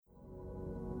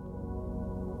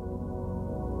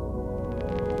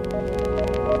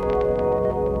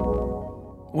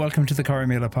Welcome to the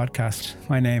Corrymeela podcast.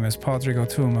 My name is Padraig Ó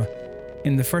Tuama.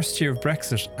 In the first year of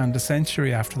Brexit and a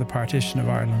century after the partition of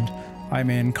Ireland, I'm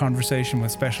in conversation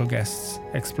with special guests,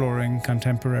 exploring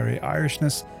contemporary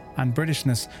Irishness and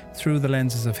Britishness through the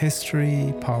lenses of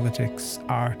history, politics,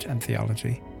 art and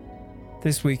theology.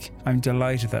 This week, I'm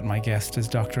delighted that my guest is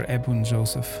Dr. Ebun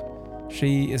Joseph.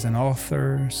 She is an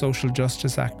author, social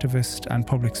justice activist and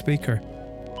public speaker,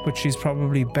 but she's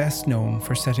probably best known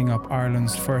for setting up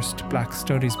Ireland's first Black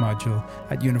Studies module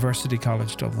at University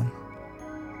College Dublin.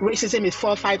 Racism is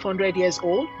 400-500 years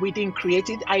old. We didn't create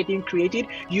it. I didn't create it.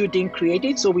 You didn't create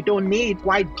it. So we don't need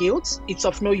white guilt. It's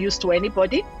of no use to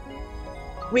anybody.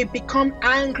 We become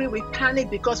angry, we panic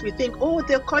because we think, oh,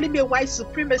 they're calling me a white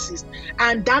supremacist.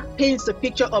 And that paints the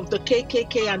picture of the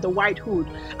KKK and the white hood.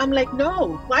 I'm like,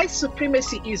 no, white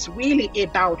supremacy is really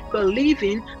about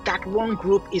believing that one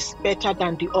group is better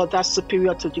than the other,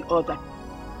 superior to the other.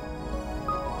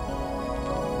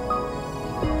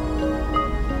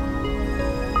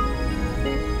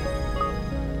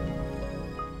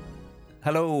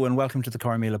 Hello and welcome to the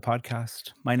Corrymeela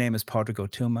podcast. My name is Padraig Ó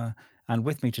Tuama, and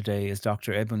with me today is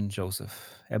Dr. Ebun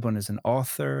Joseph. Ebun is an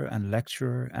author and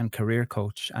lecturer and career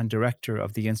coach and director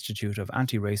of the Institute of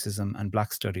Anti-Racism and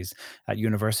Black Studies at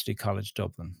University College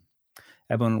Dublin.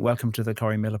 Ebun, welcome to the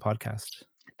Corrymeela podcast.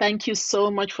 Thank you so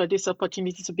much for this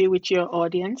opportunity to be with your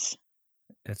audience.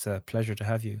 It's a pleasure to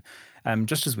have you.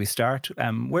 Just as we start,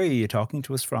 where are you talking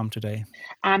to us from today?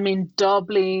 I'm in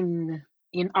Dublin,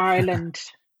 in Ireland.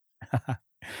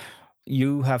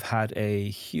 You have had a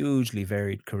hugely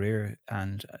varied career,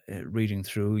 and reading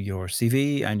through your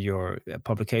CV and your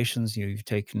publications, you've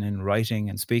taken in writing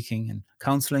and speaking and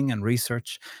counselling and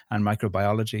research and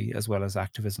microbiology as well as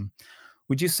activism.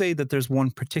 Would you say that there's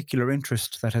one particular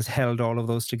interest that has held all of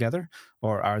those together,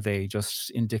 or are they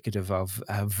just indicative of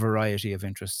a variety of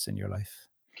interests in your life?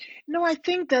 No, I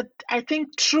think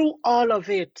through all of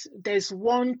it, there's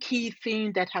one key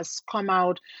thing that has come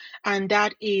out, and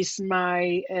that is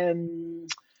my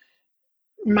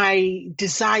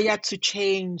desire to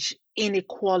change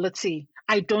inequality.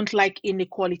 I don't like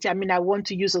inequality. I mean, I want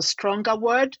to use a stronger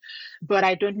word, but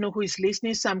I don't know who is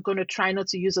listening, so I'm going to try not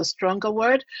to use a stronger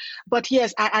word. But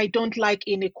yes, I don't like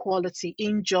inequality,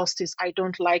 injustice. I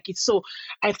don't like it. So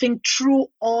I think through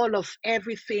all of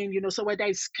everything, so whether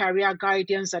it's career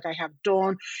guidance that I have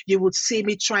done, you would see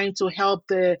me trying to help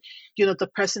the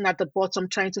person at the bottom,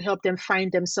 trying to help them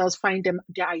find themselves,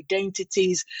 their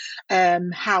identities,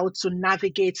 how to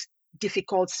navigate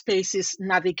difficult spaces,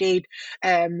 navigate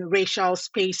racial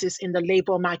spaces in the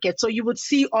labor market. So you would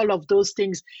see all of those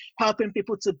things helping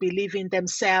people to believe in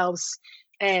themselves,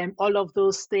 all of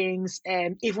those things,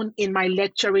 even in my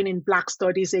lecturing in Black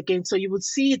Studies again. So you would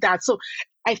see that. So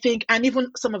I think, and even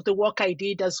some of the work I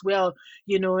did as well,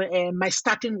 my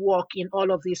starting work in all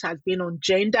of this has been on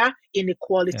gender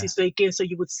inequality. Yeah. So again, so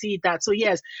you would see that. So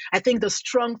yes, I think the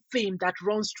strong theme that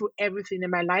runs through everything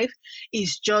in my life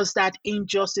is just that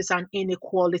injustice and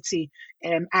inequality.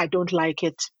 I don't like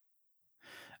it.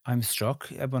 I'm struck,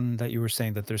 Ebun, that you were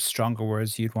saying that there's stronger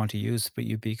words you'd want to use, but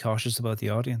you'd be cautious about the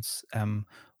audience.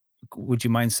 Would you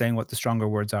mind saying what the stronger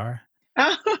words are?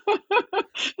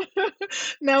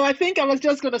 No, I think I was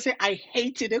just going to say I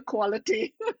hate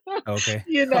inequality. Okay.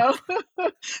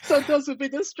 So those would be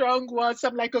the strong words.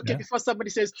 I'm like, okay, yeah. Before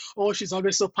somebody says, oh, she's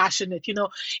always so passionate,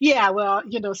 Yeah, well,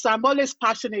 so I'm always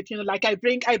passionate, like I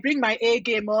bring my A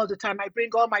game all the time. I bring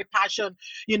all my passion,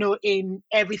 in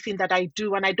everything that I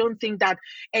do. And I don't think that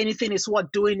anything is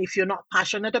worth doing if you're not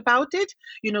passionate about it,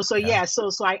 So yeah, so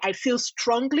I feel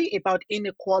strongly about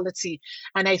inequality.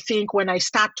 And I think when I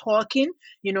start talking,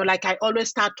 like I always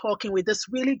start talking with this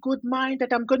really good mind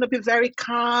that I'm going to be very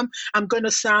calm, I'm going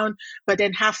to sound, but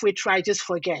then halfway through I just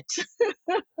forget.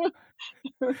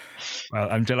 Well,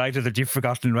 I'm delighted that you've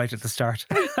forgotten right at the start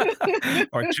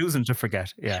or choosing to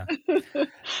forget. Yeah.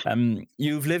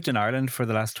 You've lived in Ireland for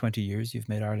the last 20 years. You've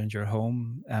made Ireland your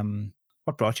home.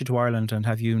 What brought you to Ireland, and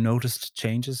have you noticed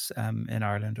changes in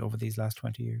Ireland over these last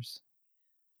 20 years?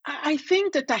 I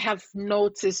think that I have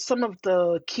noticed some of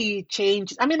the key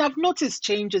changes. I mean, I've noticed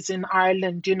changes in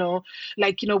Ireland,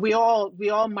 we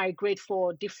all migrate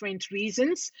for different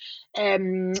reasons.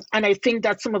 And I think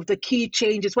that some of the key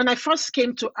changes, when I first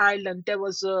came to Ireland, there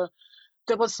was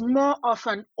more of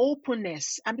an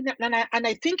openness. I mean, and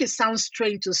I think it sounds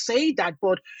strange to say that,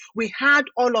 but we had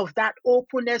all of that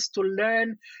openness to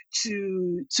learn,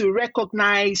 to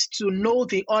recognize, to know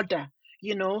the other.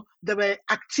 There were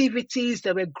activities,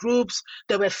 there were groups,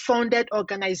 there were funded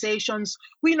organizations.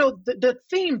 The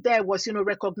theme there was,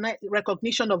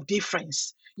 recognition of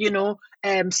difference,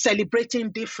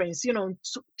 celebrating difference,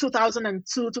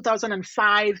 2002,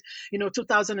 2005,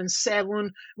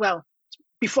 2007. Well,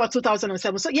 before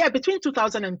 2007. So yeah, between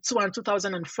 2002 and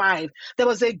 2005, there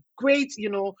was a great,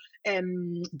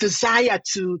 desire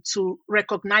to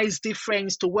recognize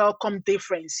difference, to welcome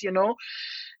difference.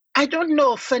 I don't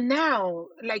know. For now,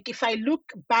 like if I look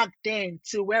back then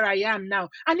to where I am now,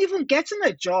 and even getting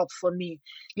a job for me,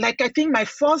 like I think my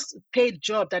first paid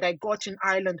job that I got in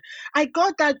Ireland, I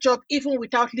got that job even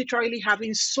without literally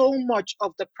having so much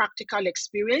of the practical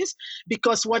experience,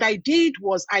 because what I did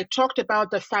was I talked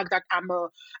about the fact that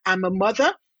I'm a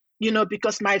mother.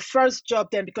 Because my first job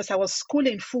then, because I was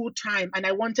schooling full time and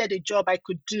I wanted a job I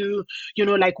could do,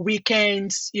 like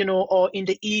weekends, or in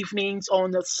the evenings or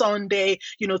on a Sunday,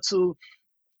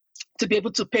 to be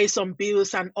able to pay some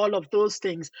bills and all of those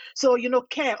things. So,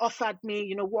 CARE offered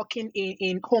me, working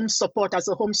in home support as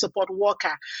a home support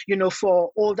worker,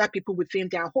 for older people within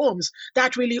their homes.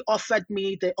 That really offered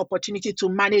me the opportunity to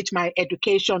manage my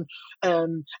education,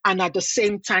 and at the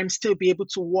same time still be able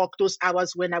to work those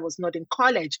hours when I was not in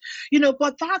college.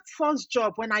 But that first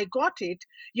job, when I got it,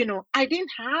 I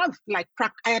didn't have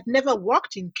I had never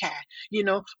worked in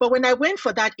CARE, but when I went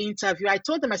for that interview, I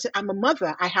told them, I said, I'm a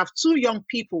mother. I have two young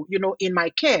people, in my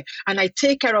care, and I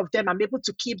take care of them. I'm able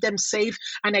to keep them safe.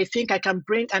 And I think I can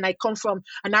and I come from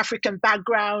an African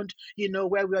background,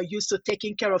 where we are used to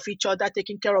taking care of each other,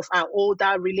 taking care of our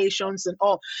older relations and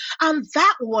all. And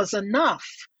that was enough,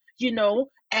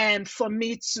 and for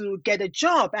me to get a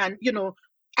job. And,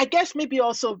 I guess maybe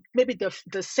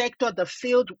the sector, the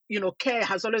field, care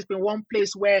has always been one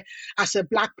place where, as a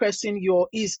Black person,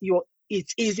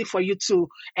 it's easy for you to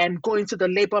go into the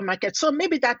labor market. So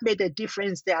maybe that made a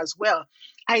difference there as well.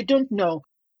 I don't know.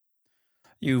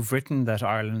 You've written that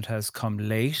Ireland has come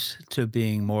late to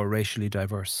being more racially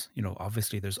diverse.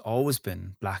 Obviously there's always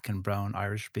been Black and brown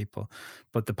Irish people,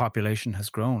 but the population has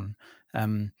grown.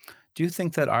 Do you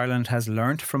think that Ireland has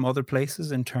learnt from other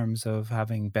places in terms of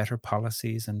having better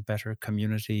policies and better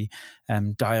community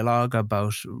dialogue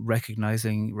about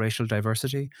recognising racial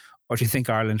diversity? Or do you think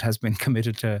Ireland has been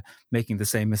committed to making the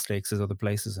same mistakes as other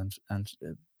places and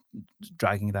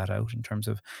dragging that out in terms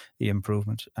of the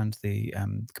improvement and the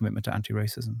commitment to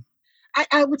anti-racism?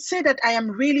 I would say that I am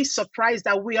really surprised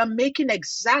that we are making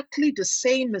exactly the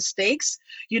same mistakes.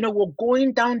 We're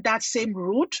going down that same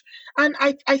route. And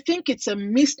I think it's a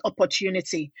missed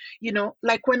opportunity.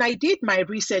 Like when I did my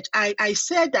research, I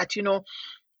said that,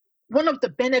 one of the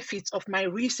benefits of my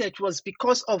research was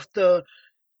because of the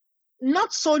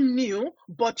not so new,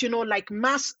 but like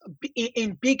mass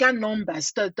in bigger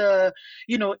numbers.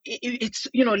 It's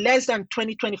less than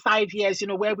 20, 25 years,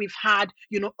 where we've had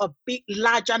a big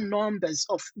larger numbers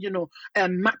of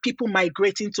people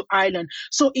migrating to Ireland.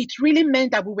 So it really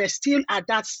meant that we were still at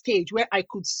that stage where I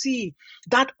could see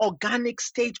that organic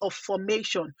stage of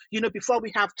formation. Before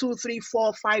we have 2, 3,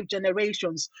 4, 5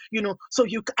 generations. So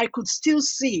I could still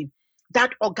see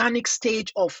that organic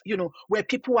stage of, where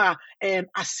people are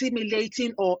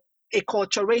assimilating or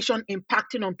acculturation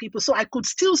impacting on people. So I could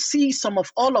still see some of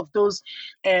all of those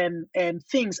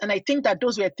things. And I think that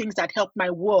those were things that helped my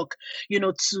work,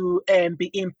 to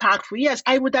be impactful. Yes,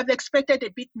 I would have expected a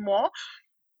bit more,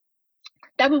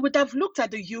 that we would have looked at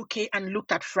the UK and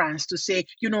looked at France to say,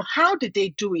 how did they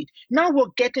do it? Now we're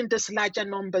getting this larger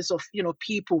numbers of,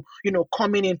 people,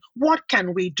 coming in. What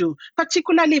can we do?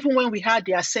 Particularly even when we had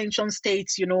the ascension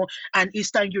states, and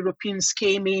Eastern Europeans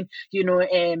came in,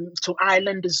 to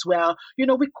Ireland as well.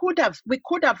 We could have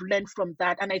learned from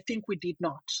that, and I think we did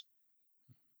not.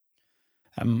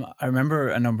 I remember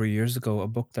a number of years ago, a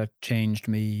book that changed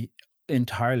me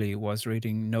entirely was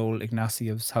reading Noel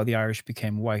Ignatiev's How the Irish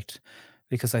Became White,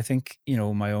 because I think,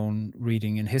 my own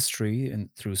reading in history and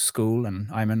through school, and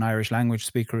I'm an Irish language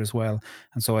speaker as well.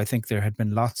 And so I think there had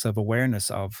been lots of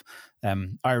awareness of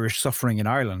Irish suffering in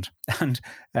Ireland. And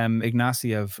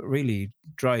Ignatiev really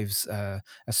drives a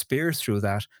spear through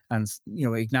that. And,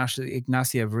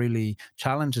 Ignatiev really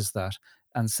challenges that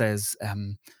and says,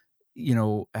 when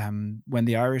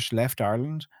the Irish left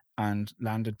Ireland and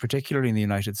landed particularly in the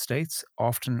United States,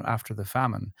 often after the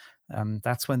famine,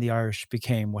 That's when the Irish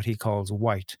became what he calls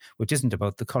white, which isn't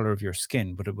about the colour of your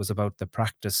skin, but it was about the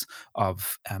practice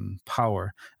of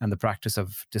power and the practice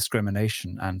of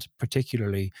discrimination and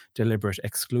particularly deliberate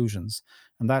exclusions.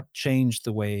 And that changed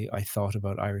the way I thought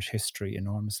about Irish history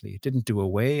enormously. It didn't do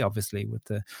away, obviously, with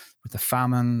the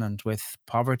famine and with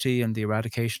poverty and the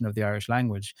eradication of the Irish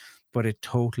language, but it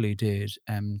totally did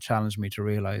challenge me to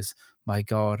realise, my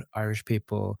God, Irish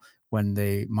people, when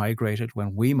we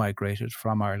migrated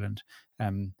from Ireland,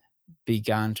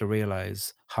 began to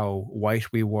realise how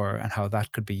white we were and how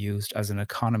that could be used as an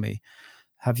economy.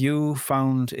 Have you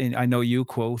found, I know you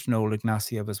quote Noel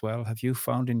Ignatieff as well, have you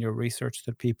found in your research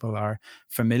that people are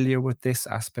familiar with this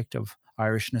aspect of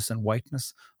Irishness and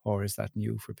whiteness, or is that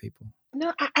new for people?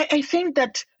 No, I think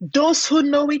that those who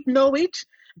know it,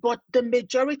 but the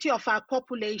majority of our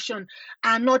population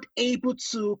are not able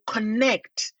to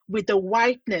connect with the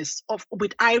whiteness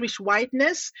with Irish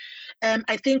whiteness.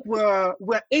 I think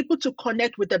we're able to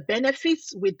connect with the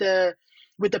benefits, with the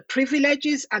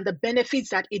privileges and the benefits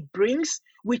that it brings,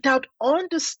 without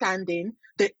understanding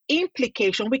the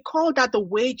implication. We call that the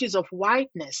wages of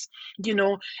whiteness,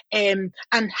 and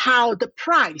how the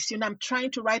price, I'm trying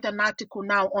to write an article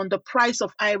now on the price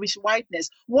of Irish whiteness.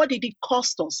 What did it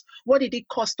cost us? What did it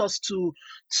cost us to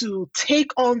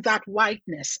take on that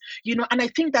whiteness? And I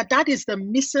think that is the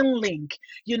missing link,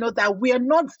 that we are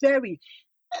not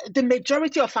the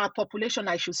majority of our population,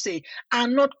 I should say, are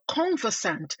not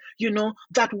conversant,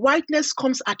 that whiteness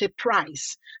comes at a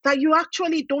price, that you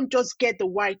actually don't just get the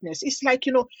whiteness. It's like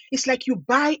you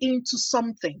buy into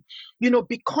something,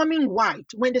 becoming white.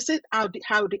 When they said how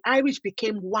the Irish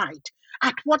became white,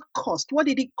 at what cost? What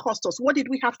did it cost us? What did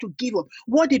we have to give up?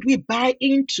 What did we buy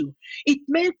into? It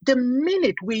meant the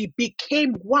minute we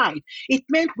became white, it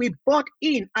meant we bought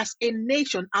in as a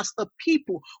nation, as a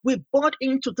people. We bought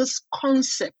into this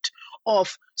concept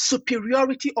of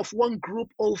superiority of one group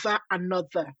over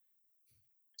another.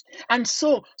 And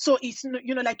so it's,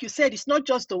 like you said, it's not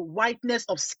just the whiteness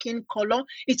of skin color,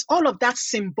 it's all of that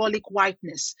symbolic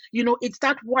whiteness. It's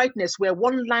that whiteness where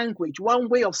one language, one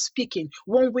way of speaking,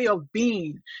 one way of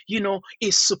being,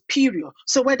 is superior.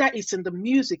 So whether it's in the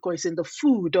music or it's in the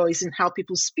food or it's in how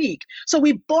people speak. So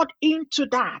we bought into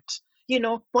that.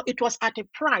 But it was at a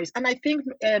price. And I think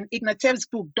Ignatieff's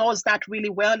book does that really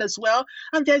well as well.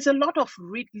 And there's a lot of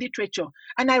literature.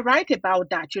 And I write about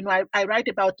that. I write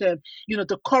about, the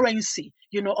currency,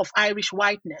 of Irish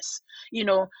whiteness,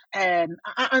 and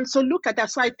so look at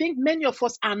that. So I think many of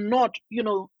us are not,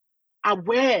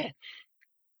 aware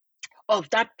of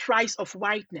that price of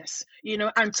whiteness,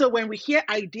 and so when we hear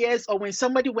ideas or when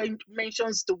somebody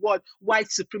mentions the word white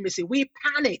supremacy, we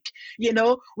panic,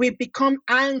 we become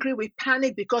angry, we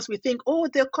panic because we think, oh,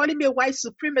 they're calling me a white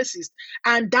supremacist,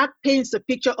 and that paints the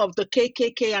picture of the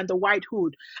KKK and the white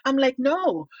hood. I'm like,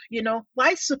 no,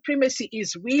 white supremacy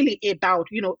is really about,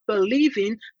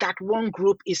 believing that one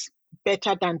group is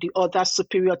better than the other,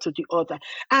 superior to the other.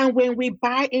 And when we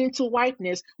buy into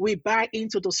whiteness, we buy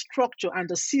into the structure and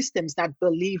the systems that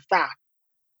believe that.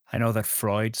 I know that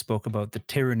Freud spoke about the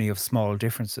tyranny of small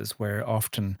differences, where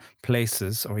often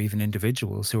places or even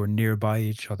individuals who are nearby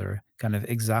each other kind of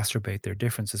exacerbate their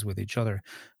differences with each other.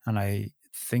 And I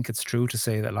think it's true to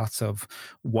say that lots of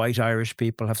white Irish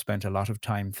people have spent a lot of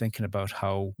time thinking about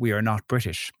how we are not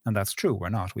British. And that's true, we're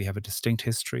not. We have a distinct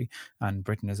history and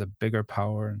Britain is a bigger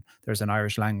power and there's an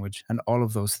Irish language and all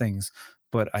of those things.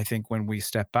 But I think when we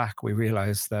step back, we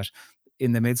realise that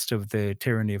in the midst of the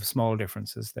tyranny of small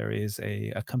differences, there is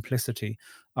a complicity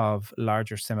of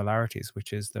larger similarities,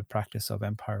 which is the practice of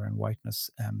empire and whiteness,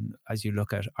 as you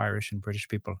look at Irish and British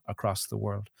people across the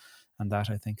world. And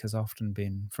that, I think, has often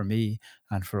been, for me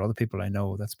and for other people I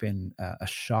know, that's been a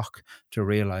shock to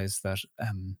realise that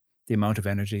the amount of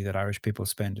energy that Irish people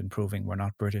spend in proving we're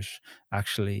not British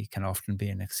actually can often be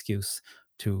an excuse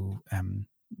to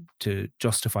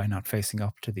justify not facing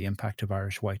up to the impact of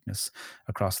Irish whiteness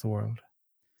across the world.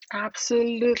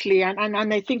 Absolutely, and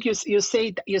I think you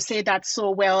say that so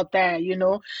well there.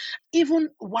 Even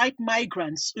white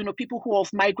migrants, people who are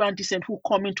of migrant descent who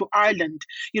come into Ireland,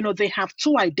 they have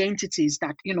two identities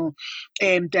that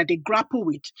that they grapple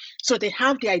with. So they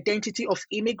have the identity of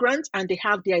immigrants and they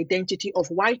have the identity of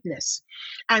whiteness.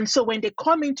 And so when they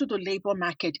come into the labor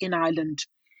market in Ireland,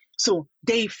 so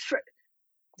they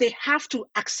have to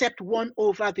accept one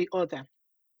over the other.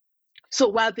 So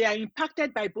while they are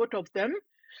impacted by both of them,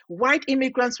 white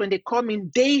immigrants, when they come in,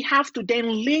 they have to then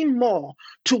lean more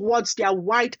towards their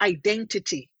white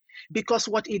identity, because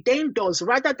what it then does,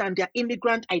 rather than their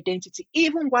immigrant identity,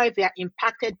 even while they are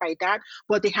impacted by that,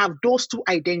 but they have those two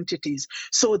identities.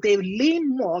 So they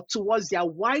lean more towards their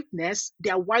whiteness,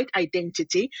 their white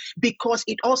identity, because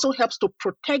it also helps to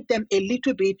protect them a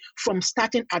little bit from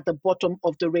starting at the bottom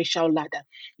of the racial ladder.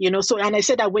 So, and I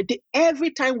said that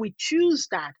every time we choose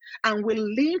that and we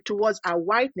lean towards our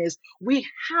whiteness, we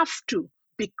have to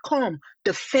become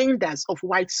defenders of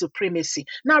white supremacy.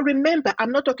 Now, remember,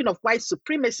 I'm not talking of white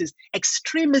supremacists,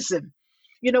 extremism.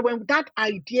 When that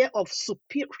idea of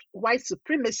white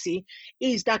supremacy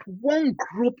is that one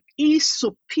group is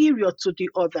superior to the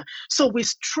other. So we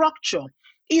structure,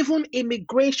 even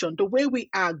immigration, the way we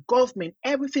are government,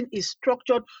 everything is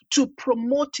structured to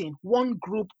promoting one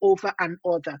group over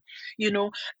another,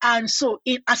 and so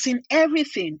as in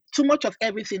everything, too much of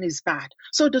everything is bad.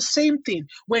 So the same thing,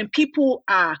 when people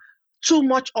are too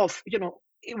much of,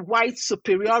 white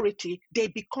superiority, they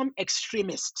become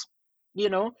extremists.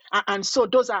 And so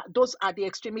those are the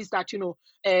extremists that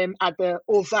are the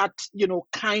overt,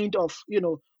 kind of,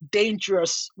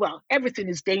 dangerous. Well, everything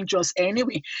is dangerous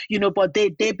anyway, but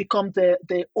they become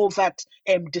the overt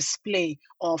display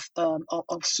of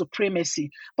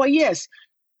supremacy. But yes,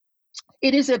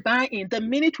 it is a buy-in. The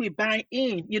minute we buy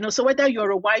in, so whether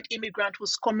you're a white immigrant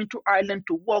who's coming to Ireland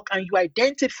to work and you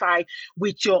identify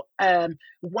with your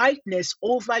whiteness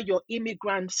over your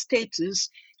immigrant status,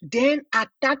 then at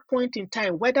that point in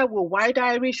time, whether we're white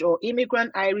Irish or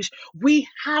immigrant Irish, we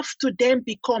have to then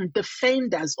become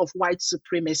defenders of white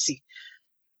supremacy.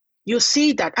 You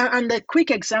see that. And the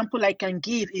quick example I can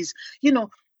give is,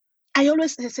 I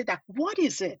always say that, what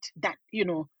is it that,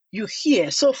 you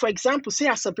hear? So for example, say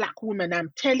as a Black woman,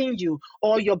 I'm telling you,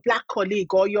 or your Black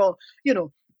colleague, or your,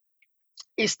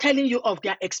 is telling you of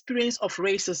their experience of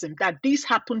racism, that this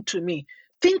happened to me.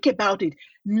 Think about it.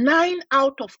 9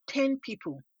 out of 10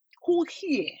 people who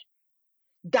hear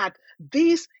that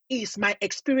this is my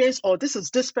experience, or this is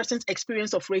this person's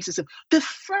experience of racism, the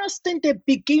first thing they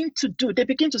begin to do, they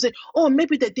begin to say, oh,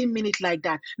 maybe they didn't mean it like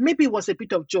that. Maybe it was a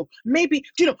bit of joke. Maybe,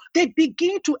 they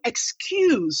begin to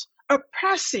excuse a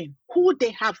person who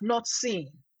they have not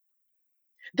seen.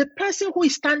 The person who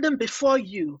is standing before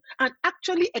you and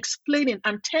actually explaining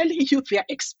and telling you their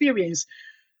experience,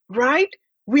 right?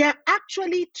 We are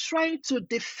actually trying to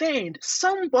defend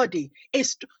somebody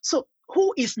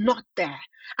who is not there.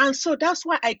 And so that's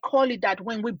why I call it that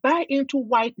when we buy into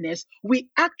whiteness, we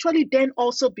actually then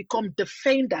also become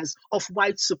defenders of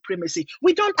white supremacy.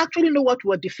 We don't actually know what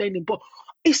we're defending, but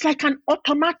it's like an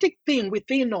automatic thing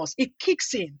within us. It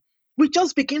kicks in. We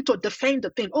just begin to defend the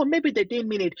thing. Oh, maybe they didn't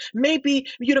mean it. Maybe,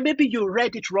 maybe you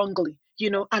read it wrongly,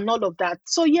 and all of that.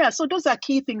 So yeah, so those are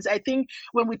key things. I think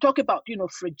when we talk about,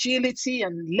 fragility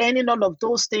and learning all of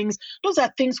those things, those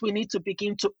are things we need to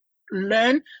begin to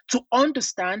learn, to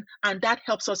understand, and that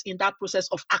helps us in that process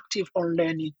of active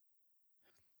unlearning.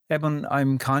 Ebun,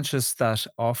 I'm conscious that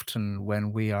often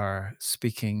when we are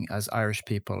speaking as Irish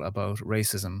people about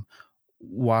racism,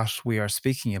 what we are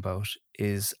speaking about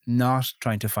is not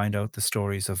trying to find out the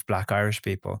stories of Black Irish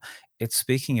people. It's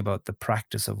speaking about the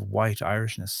practice of white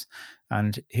Irishness.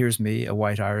 And here's me, a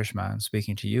white Irish man,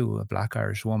 speaking to you, a Black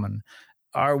Irish woman.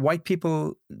 Are white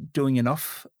people doing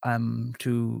enough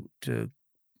to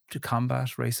combat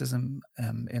racism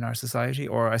in our society,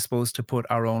 or I suppose to put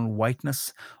our own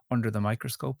whiteness under the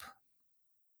microscope?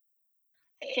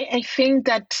 I think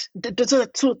that those are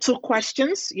two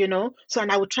questions, so,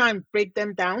 and I will try and break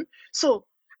them down. So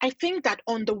I think that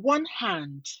on the one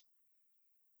hand,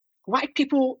 white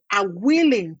people are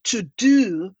willing to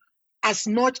do as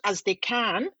much as they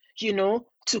can,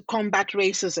 to combat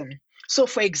racism. So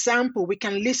for example, we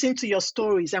can listen to your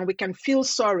stories and we can feel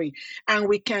sorry, and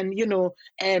we can,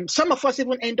 some of us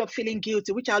even end up feeling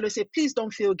guilty, which I always say, please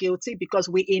don't feel guilty, because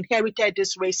we inherited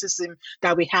this racism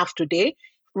that we have today.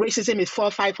 Racism is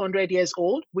 400-500 years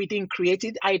old. We didn't create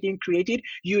it. I didn't create it.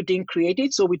 You didn't create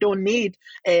it. So we don't need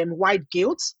white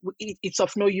guilt. It's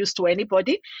of no use to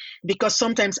anybody, because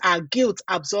sometimes our guilt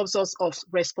absolves us of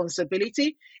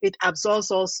responsibility. It absolves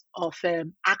us of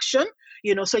action.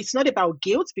 So it's not about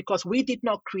guilt, because we did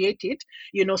not create it.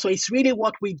 So it's really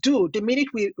what we do. The minute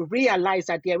we realize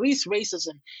that there is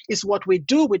racism, is what we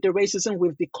do with the racism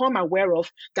we've become aware of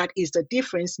that is the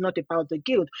difference, not about the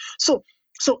guilt. So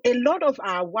a lot of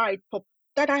our white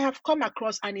that I have come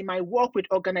across, and in my work with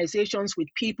organizations, with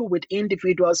people, with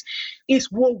individuals,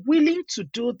 is we're willing to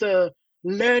do the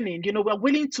learning. We're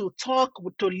willing to talk,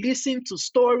 to listen to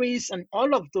stories and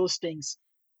all of those things.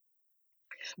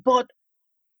 But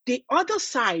the other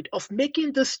side of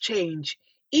making this change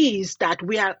is that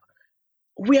we are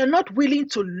not willing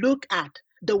to look at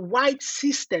the white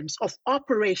systems of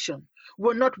operation,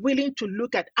 We're not willing to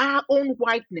look at our own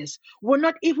whiteness. We're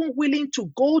not even willing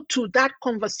to go to that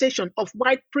conversation of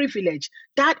white privilege.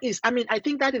 That is, I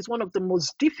think that is one of the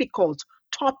most difficult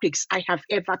topics I have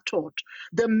ever taught.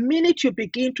 The minute you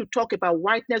begin to talk about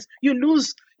whiteness, you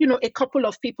lose, a couple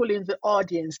of people in the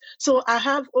audience. So I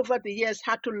have over the years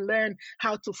had to learn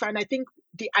how to find, I think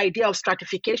the idea of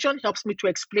stratification helps me to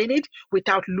explain it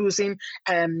without losing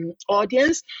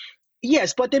audience.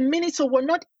 Yes, but the minute, so we're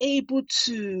not able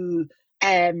to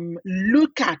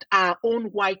look at our own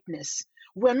whiteness.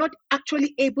 We're not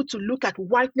actually able to look at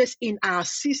whiteness in our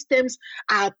systems,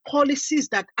 our policies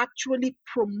that actually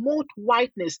promote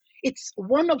whiteness. It's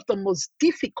one of the most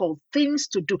difficult things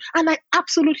to do. And I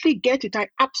absolutely get it. I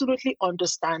absolutely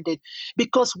understand it.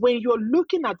 Because when you're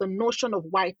looking at the notion of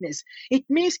whiteness, it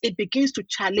means it begins to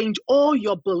challenge all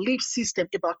your belief system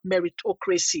about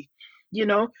meritocracy.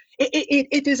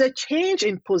 It is a change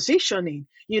in positioning,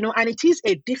 and it is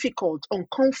a difficult,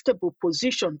 uncomfortable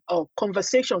position or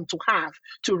conversation to have,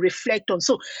 to reflect on.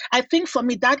 So I think for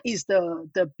me, that is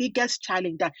the biggest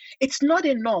challenge, that it's not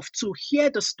enough to hear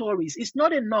the stories. It's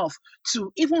not enough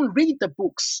to even read the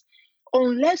books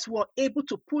unless we're able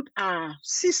to put our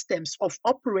systems of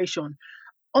operation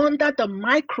under the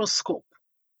microscope,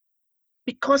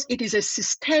 because it is a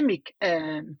systemic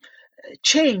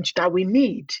change that we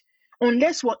need.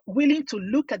 Unless we're willing to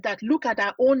look at that, look at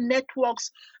our own networks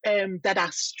that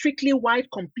are strictly white,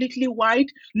 completely white,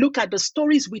 look at the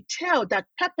stories we tell that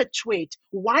perpetuate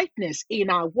whiteness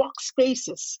in our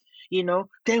workspaces,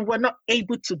 then we're not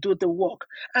able to do the work.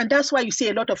 And that's why you see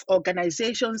a lot of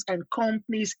organizations and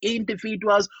companies,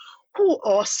 individuals who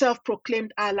are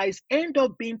self-proclaimed allies end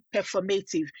up being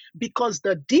performative, because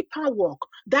the deeper work,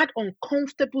 that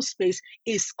uncomfortable space,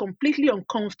 is completely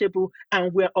uncomfortable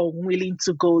and we're unwilling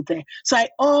to go there. So I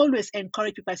always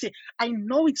encourage people, I say, I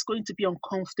know it's going to be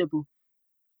uncomfortable,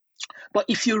 but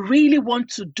if you really want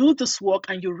to do this work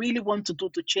and you really want to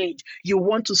do the change, you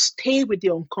want to stay with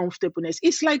the uncomfortableness.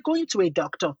 It's like going to a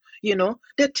doctor,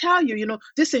 they tell you,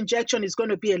 this injection is going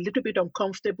to be a little bit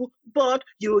uncomfortable, but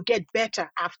you will get better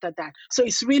after that. So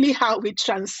it's really how we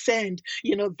transcend,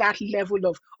 that level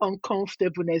of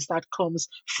uncomfortableness that comes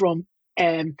from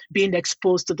being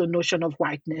exposed to the notion of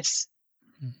whiteness.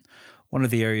 One of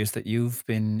the areas that you've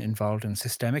been involved in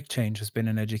systemic change has been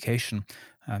in education.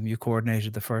 You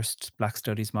coordinated the first Black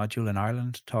Studies module in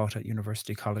Ireland, taught at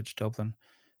University College Dublin.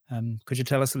 Could you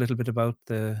tell us a little bit about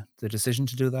the decision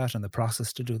to do that and the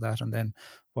process to do that, and then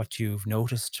what you've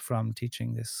noticed from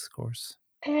teaching this course?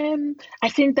 I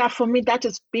think that for me, that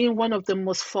has been one of the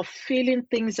most fulfilling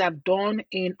things I've done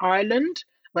in Ireland.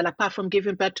 Well, apart from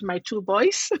giving birth to my two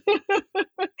boys, but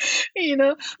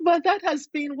that has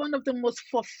been one of the most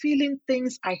fulfilling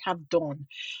things I have done.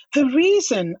 The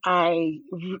reason I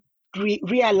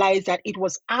realized that it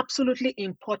was absolutely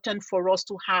important for us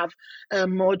to have a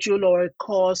module or a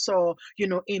course or,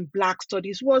 in Black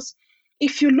Studies was,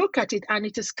 if you look at it, and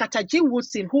it is Kataji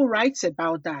Woodson who writes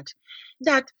about that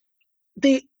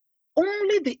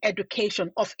only the education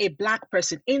of a Black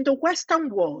person in the Western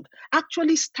world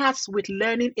actually starts with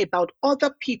learning about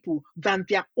other people than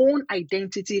their own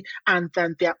identity and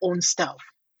than their own self.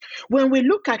 When we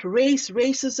look at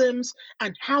racisms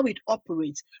and how it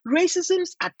operates,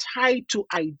 racisms are tied to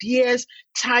ideas,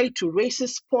 tied to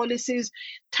racist policies,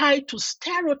 tied to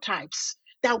stereotypes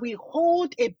that we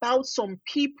hold about some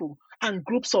people and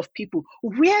groups of people.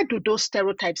 Where do those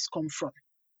stereotypes come from?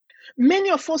 Many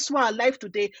of us who are alive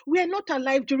today, we are not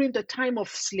alive during the time of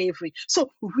slavery. So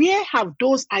where have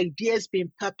those ideas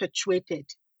been perpetuated?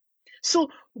 So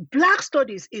Black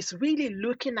Studies is really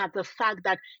looking at the fact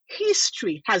that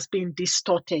history has been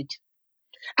distorted,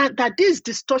 and that this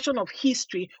distortion of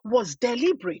history was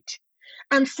deliberate.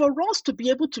 And for us to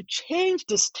be able to change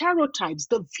the stereotypes,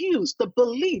 the views, the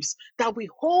beliefs that we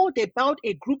hold about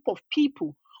a group of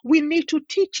people, we need to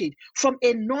teach it from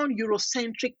a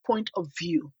non-Eurocentric point of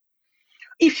view.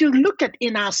 If you look at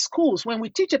in our schools, when we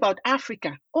teach about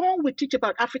Africa, all we teach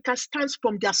about Africa stands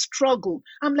from their struggle.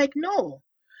 I'm like, no,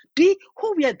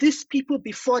 who were these people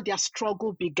before their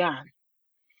struggle began?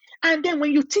 And then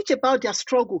when you teach about their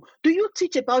struggle, do you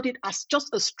teach about it as just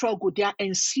a struggle, their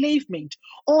enslavement?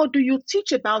 Or do you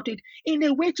teach about it in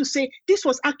a way to say this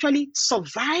was actually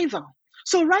survival?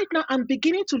 So right now, I'm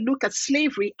beginning to look at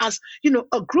slavery as,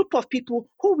 a group of people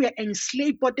who were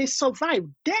enslaved, but they survived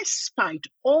despite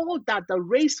all that the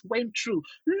race went through.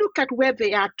 Look at where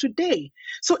they are today.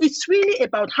 So it's really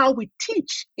about how we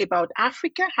teach about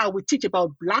Africa, how we teach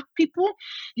about Black people,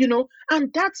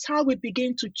 and that's how we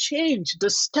begin to change the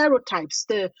stereotypes,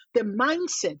 the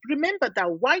mindset. Remember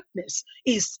that whiteness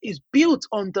is built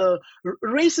on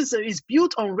racism, is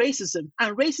built on racism,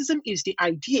 and racism is the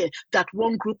idea that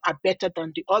one group are better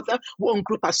than the other, one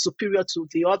group are superior to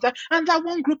the other, and that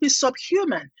one group is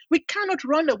subhuman. We cannot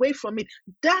run away from it.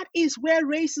 That is where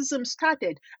racism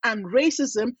started, and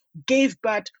racism gave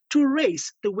birth to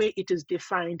race the way it is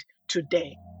defined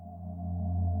today.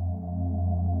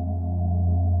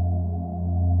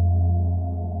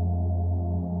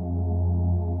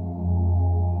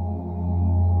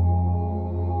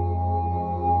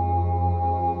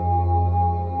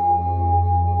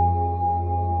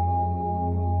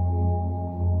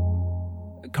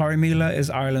 Corrymeela is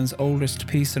Ireland's oldest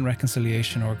peace and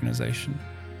reconciliation organisation.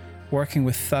 Working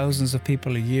with thousands of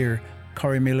people a year,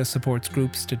 Corrymeela supports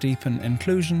groups to deepen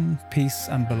inclusion, peace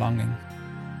and belonging.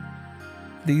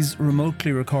 These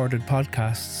remotely recorded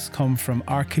podcasts come from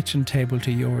our kitchen table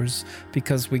to yours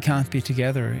because we can't be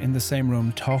together in the same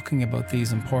room talking about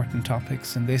these important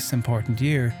topics in this important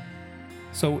year.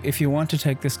 So if you want to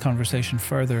take this conversation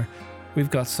further, we've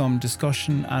got some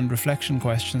discussion and reflection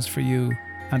questions for you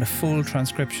and a full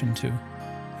transcription too.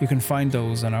 You can find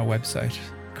those on our website,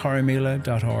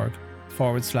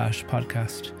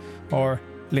 corrymeela.org/podcast, or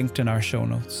linked in our show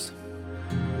notes.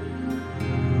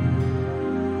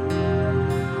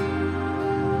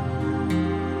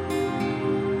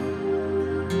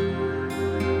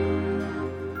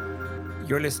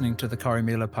 You're listening to the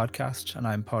Corrymeela podcast, and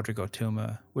I'm Padraig Ó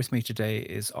Tuama. With me today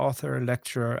is author,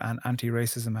 lecturer, and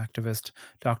anti-racism activist,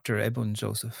 Dr. Ebun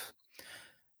Joseph.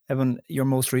 Ebun, your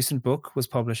most recent book was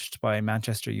published by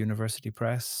Manchester University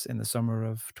Press in the summer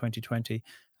of 2020,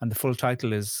 and the full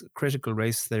title is Critical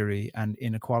Race Theory and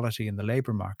Inequality in the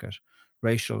Labour Market,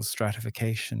 Racial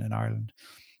Stratification in Ireland.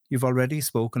 You've already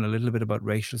spoken a little bit about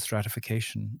racial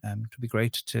stratification. It would be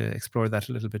great to explore that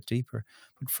a little bit deeper.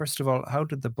 But first of all, how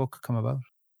did the book come about?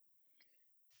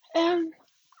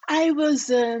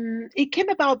 It came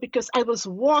about because I was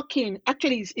walking,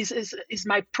 actually is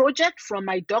my project from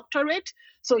my doctorate.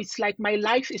 So it's like my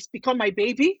life is become my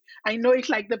baby. I know it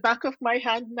like the back of my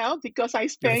hand now because I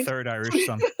spent— Your third Irish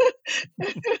son.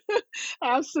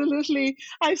 Absolutely.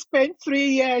 I spent 3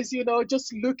 years,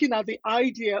 just looking at the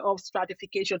idea of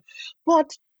stratification.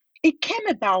 But it came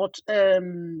about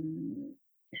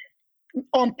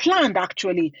unplanned,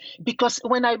 actually, because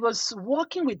when I was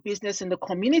working with business in the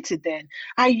community then,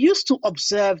 I used to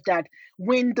observe that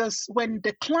when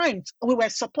the clients, we were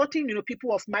supporting,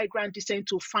 people of migrant descent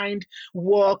to find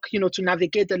work, to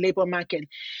navigate the labor market.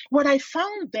 What I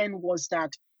found then was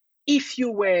that if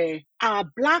you were our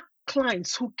Black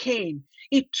clients who came,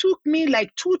 it took me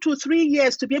like 2 to 3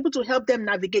 years to be able to help them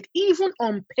navigate even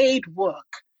unpaid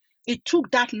work. It took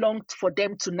that long for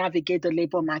them to navigate the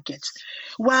labor market.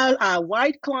 While our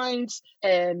white clients,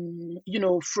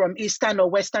 from Eastern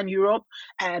or Western Europe,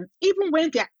 even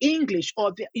when their English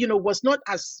was not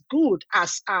as good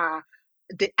as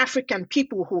the African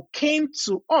people who came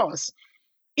to us,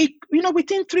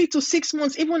 within 3 to 6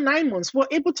 months, even 9 months, we're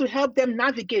able to help them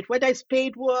navigate, whether it's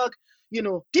paid work,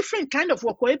 different kind of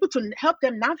work, we're able to help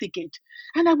them navigate.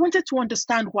 And I wanted to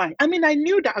understand why. I mean, I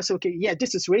knew that I was okay, yeah,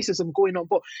 this is racism going on,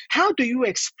 but how do you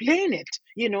explain it?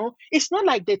 It's not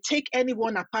like they take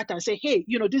anyone apart and say, hey,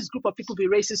 this group of people be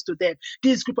racist to them,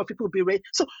 this group of people be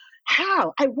racist. So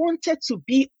how? I wanted to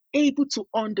be able to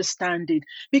understand it,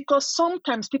 because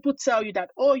sometimes people tell you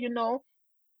that,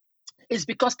 it's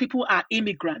because people are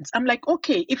immigrants. I'm like,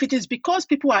 okay, if it is because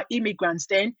people are immigrants,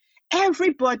 then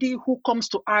everybody who comes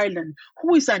to Ireland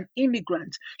who is an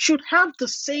immigrant should have the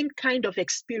same kind of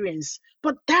experience.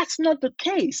 But that's not the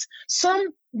case.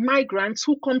 Some migrants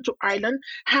who come to Ireland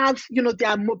have,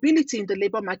 their mobility in the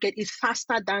labor market is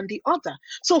faster than the other.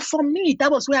 So for me, that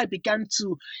was where I began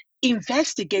to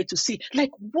investigate to see,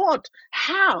 like,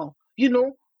 how,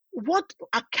 what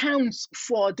accounts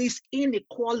for this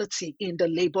inequality in the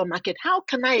labor market? How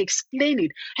can I explain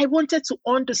it? I wanted to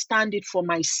understand it for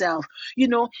myself.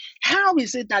 How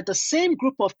is it that the same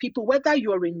group of people, whether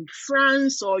you're in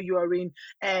France or you're in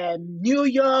New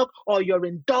York or you're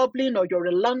in Dublin or you're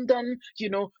in London,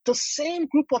 the same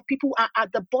group of people are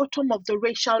at the bottom of the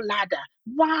racial ladder?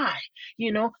 Why?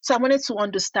 So I wanted to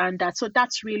understand that. So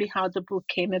that's really how the book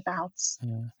came about.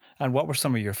 Yeah. And what were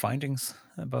some of your findings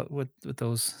with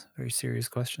those very serious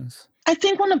questions? I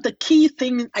think one of the key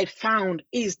things I found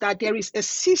is that there is a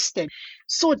system.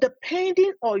 So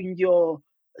depending on your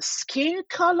skin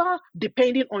color,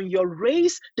 depending on your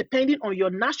race, depending on your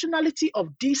nationality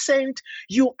of descent,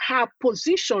 you are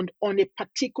positioned on a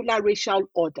particular racial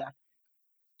order.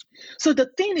 So the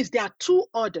thing is, there are two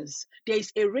orders. There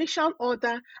is a racial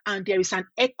order and there is an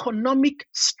economic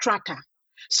strata.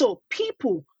 So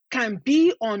people can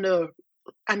be on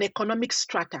an economic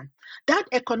strata. That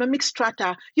economic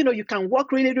strata, you can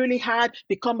work really, really hard,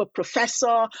 become a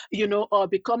professor, or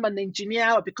become an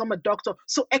engineer or become a doctor.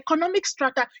 So economic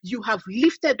strata, you have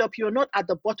lifted up. You're not at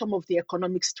the bottom of the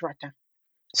economic strata.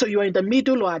 So you're in the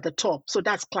middle or at the top. So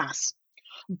that's class.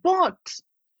 But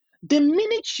the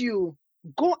minute you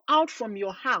go out from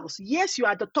your house, yes, you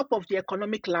are at the top of the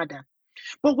economic ladder.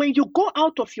 But when you go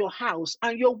out of your house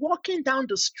and you're walking down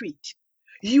the street,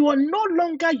 you are no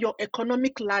longer your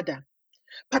economic ladder,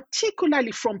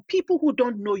 particularly from people who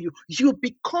don't know you. You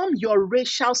become your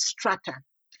racial strata.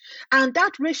 And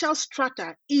that racial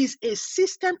strata is a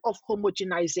system of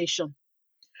homogenization.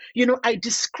 I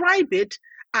describe it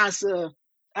as a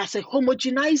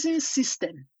homogenizing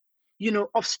system,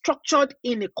 of structured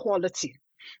inequality.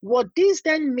 What this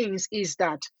then means is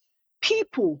that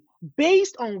people,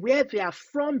 based on where they are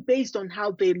from, based on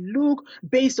how they look,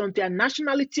 based on their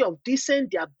nationality of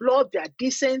descent, their blood, their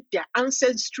descent, their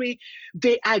ancestry,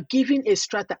 they are given a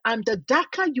strata. And the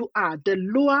darker you are, the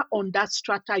lower on that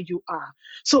strata you are.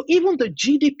 So even the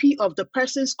GDP of the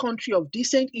person's country of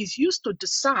descent is used to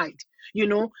decide,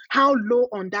 how low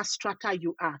on that strata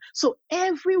you are. So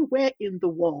everywhere in the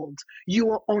world, you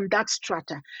are on that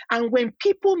strata. And when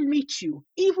people meet you,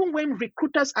 even when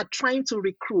recruiters are trying to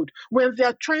recruit, when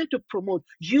they're trying to promote,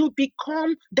 you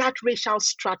become that racial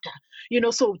strata.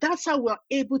 So that's how we're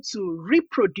able to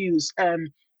reproduce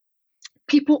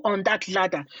people on that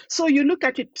ladder. So you look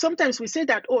at it, sometimes we say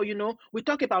that, we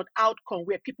talk about outcome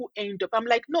where people end up. I'm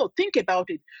like, no, think about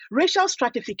it. Racial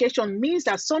stratification means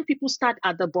that some people start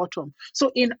at the bottom.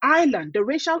 So in Ireland, the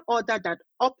racial order that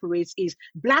operates is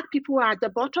Black people are at the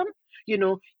bottom.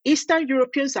 Eastern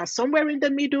Europeans are somewhere in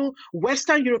the middle.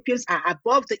 Western Europeans are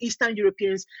above the Eastern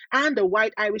Europeans, and the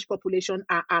white Irish population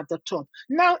are at the top.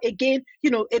 Now, again,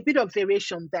 a bit of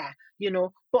variation there,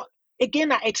 but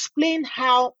again, I explain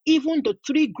how even the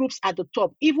three groups at the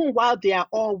top, even while they are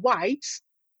all whites,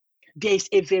 there is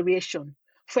a variation.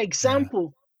 For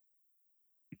example,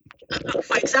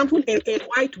 a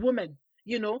white woman,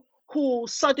 who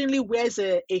suddenly wears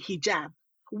a hijab,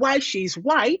 while she's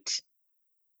white,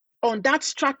 on that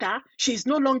strata, she's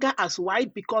no longer as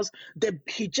white because the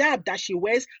hijab that she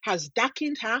wears has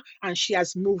darkened her and she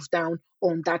has moved down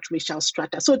on that racial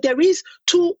strata. So there is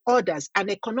two orders, an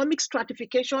economic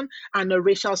stratification and a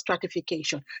racial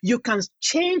stratification. You can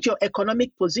change your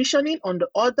economic positioning on the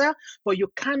order, but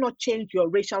you cannot change your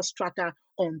racial strata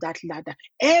on that ladder.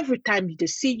 Every time they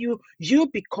see you, you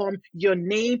become your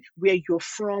name, where you're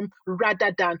from,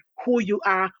 rather than who you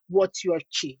are, what you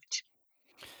achieved.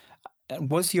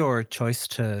 Was your choice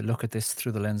to look at this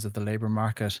through the lens of the labour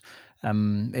market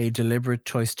a deliberate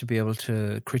choice to be able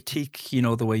to critique,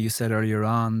 the way you said earlier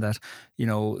on that,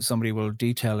 somebody will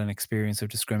detail an experience of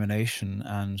discrimination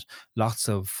and lots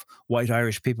of white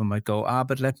Irish people might go,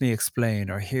 but let me explain,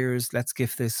 or let's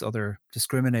give this other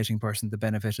discriminating person the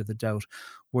benefit of the doubt.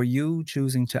 Were you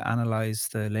choosing to analyse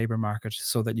the labour market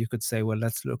so that you could say, well,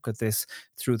 let's look at this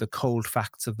through the cold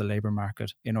facts of the labour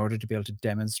market in order to be able to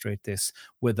demonstrate this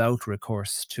without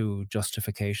recourse to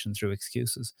justification through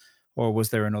excuses? Or was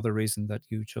there another reason that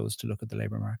you chose to look at the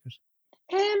labour market?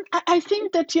 I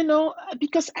think that,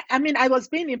 because I was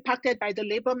being impacted by the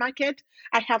labor market.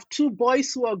 I have two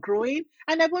boys who are growing,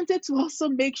 and I wanted to also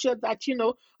make sure that,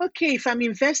 okay, if I'm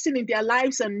investing in their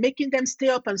lives and making them stay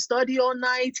up and study all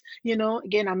night,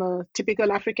 again, I'm a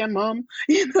typical African mom,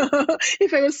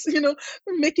 if I was,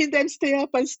 making them stay up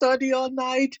and study all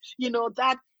night,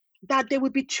 that they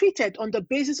would be treated on the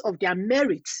basis of their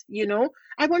merits,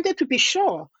 I wanted to be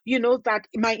sure, that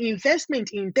my investment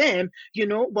in them,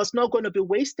 was not going to be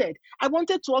wasted. I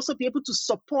wanted to also be able to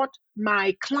support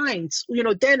my clients.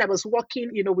 Then I was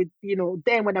working,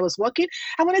 then when I was working,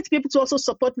 I wanted to be able to also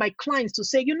support my clients to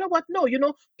say, you know what, no,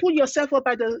 pull yourself up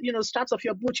by the, straps of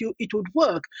your boot, it would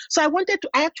work. So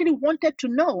I actually wanted to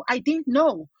know. I didn't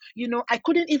know, I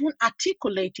couldn't even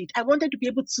articulate it. I wanted to be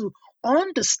able to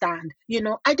understand,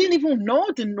 I didn't even know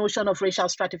the notion of racial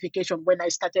stratification when I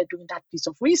started doing that piece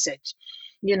of research,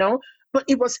 but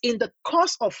it was in the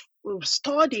course of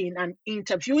studying and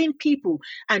interviewing people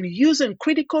and using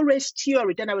critical race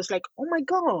theory, then I was like, oh my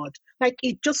God, like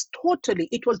it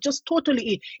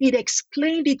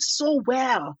explained it so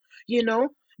well,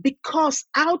 because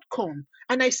outcome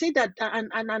And I say that, and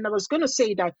I was going to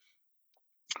say that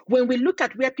when we look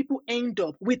at where people end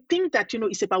up, we think that,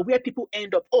 it's about where people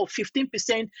end up. Oh,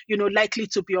 15%, likely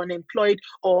to be unemployed,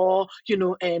 or,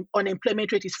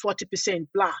 unemployment rate is 40%,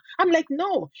 blah. I'm like,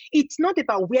 no, it's not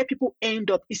about where people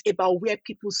end up. It's about where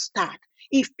people start.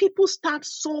 If people start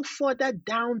so further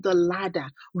down the ladder,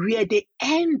 where they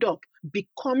end up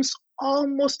becomes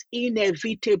almost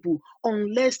inevitable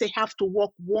unless they have to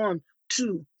work 1,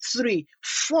 2, 3,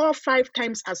 4, 5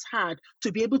 times as hard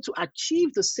to be able to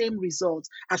achieve the same results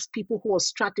as people who are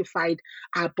stratified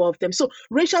above them. So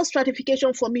racial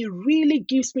stratification for me really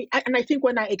gives me, and I think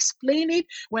when I explain it,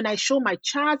 when I show my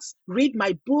charts, read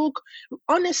my book,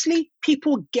 honestly,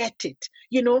 people get it,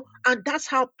 and that's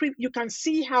how you can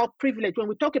see how privilege, when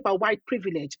we talk about white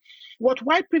privilege, what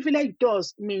white privilege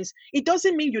does means, it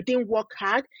doesn't mean you didn't work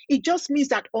hard. It just means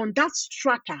that on that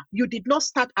strata, you did not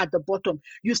start at the bottom.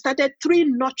 You started 3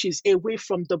 notches away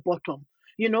from the bottom.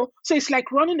 So it's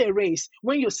like running a race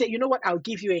when you say, what, I'll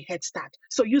give you a head start.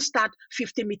 So you start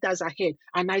 50 meters ahead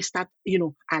and I start,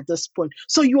 at this point.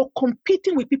 So you're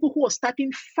competing with people who are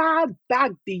starting far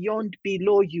back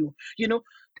below you.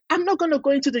 I'm not going to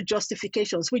go into the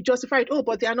justifications. We justify it. Oh,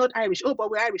 but they are not Irish. Oh,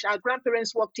 but we're Irish. Our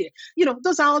grandparents worked here.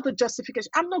 Those are all the justifications.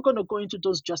 I'm not going to go into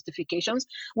those justifications.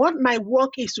 What my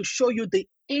work is to show you the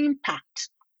impact,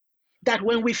 that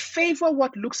when we favor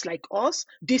what looks like us,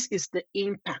 this is the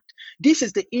impact. This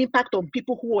is the impact on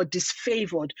people who are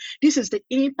disfavored. This is the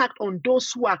impact on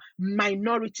those who are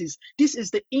minorities. This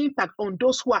is the impact on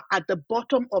those who are at the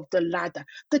bottom of the ladder.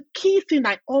 The key thing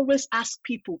I always ask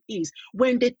people is,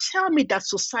 when they tell me that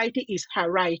society is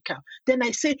hierarchical, then I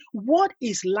say, what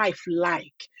is life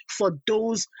like for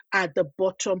those at the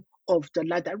bottom of the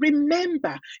ladder?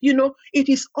 Remember, it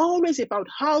is always about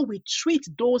how we treat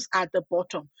those at the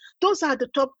bottom. Those at the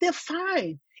top, they're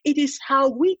fine. It is how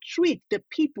we treat the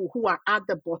people who are at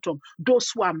the bottom,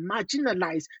 those who are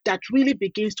marginalized, that really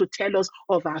begins to tell us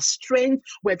of our strength,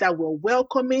 whether we're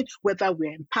welcoming, whether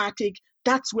we're empathic.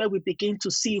 That's where we begin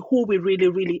to see who we really,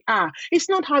 really are. It's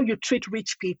not how you treat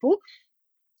rich people.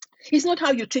 It's not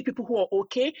how you treat people who are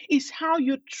okay. It's how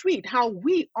you treat, how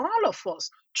we, all of us,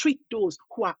 treat those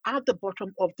who are at the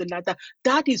bottom of the ladder.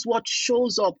 That is what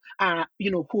shows up,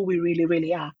 who we really,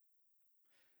 really are.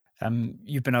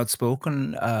 You've been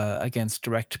outspoken against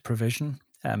direct provision.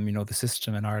 The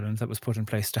system in Ireland that was put in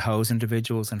place to house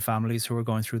individuals and families who are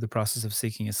going through the process of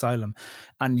seeking asylum.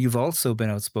 And you've also been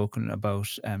outspoken about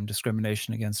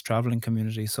discrimination against travelling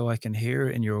communities. So I can hear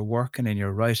in your work and in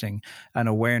your writing an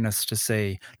awareness to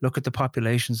say, look at the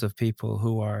populations of people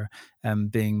who are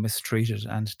being mistreated,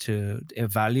 and to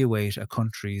evaluate a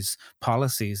country's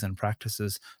policies and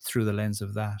practices through the lens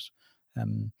of that.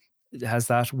 Has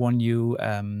that won you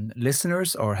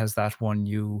listeners, or has that won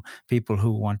you people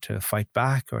who want to fight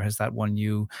back, or has that won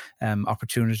you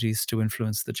opportunities to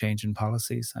influence the change in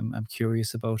policies? I'm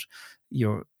curious about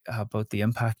the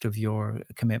impact of your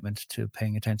commitment to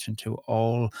paying attention to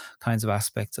all kinds of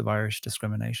aspects of Irish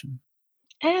discrimination.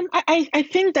 And I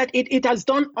think that it has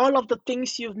done all of the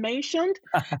things you've mentioned.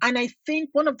 And I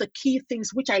think one of the key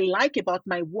things which I like about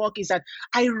my work is that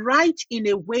I write in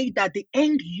a way that the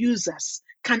end users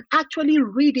can actually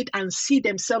read it and see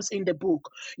themselves in the book,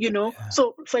 Yeah.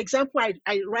 So, for example,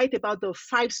 I write about the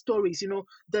 5 stories,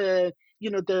 the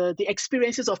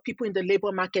experiences of people in the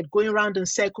labor market going around in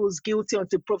circles, guilty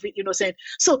until proven innocent.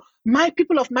 So my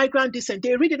people of migrant descent,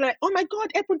 they read it like, oh my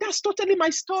God, Ebun, that's totally my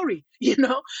story,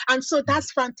 And so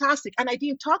that's fantastic. And I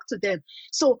didn't talk to them.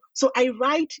 So I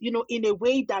write, in a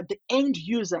way that the end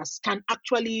users can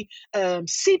actually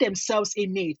see themselves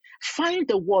in it, find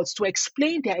the words to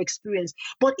explain their experience.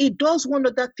 But it does one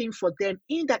other thing for them,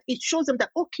 in that it shows them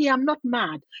that, okay, I'm not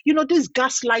mad. This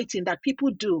gaslighting that people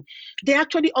do, they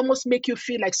actually almost make you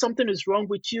feel like something is wrong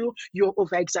with you. You're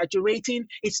over exaggerating.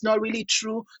 It's not really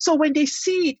true. So when they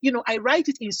see it, I write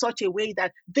it in such a way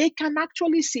that they can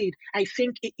actually see it. I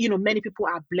think, many people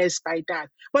are blessed by that.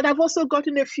 But I've also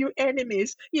gotten a few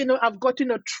enemies. I've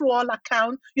gotten a troll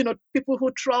account, people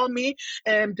who troll me.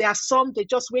 There are some, they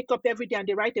just wake up every day and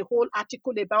they write a whole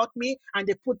article about me, and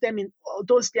they put them in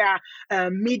those their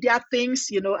media things.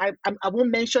 I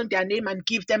won't mention their name and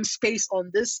give them space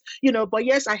on this, but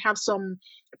yes, I have some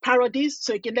parodies.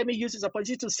 So again, let me use this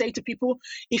opportunity to say to people,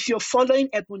 if you're following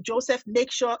Ebun Joseph,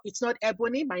 make sure it's not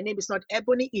Ebony. My name is not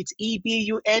Ebony, it's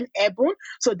Ebun, Ebun.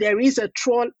 So there is a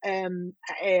troll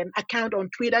account on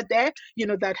Twitter there,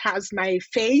 that has my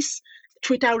face.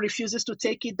 Twitter refuses to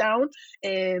take it down.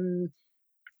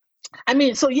 I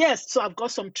mean, so yes, so I've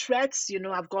got some threats,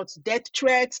 I've got death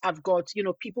threats, I've got,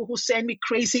 people who send me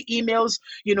crazy emails,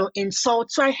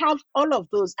 insults. So I have all of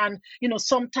those. And,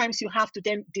 sometimes you have to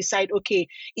then decide, okay,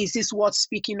 is this worth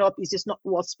speaking up? Is this not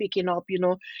worth speaking up?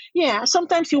 Yeah,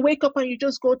 sometimes you wake up and you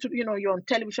just go to, you're on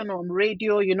television or on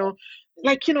radio,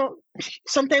 like,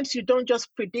 sometimes you don't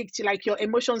just predict, like your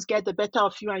emotions get the better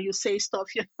of you and you say stuff,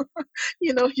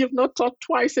 you've not thought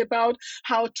twice about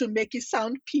how to make it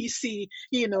sound PC,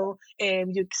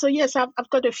 so yes, I've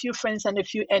got a few friends and a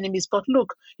few enemies, but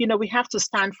look, we have to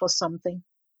stand for something.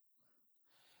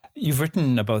 You've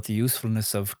written about the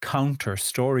usefulness of counter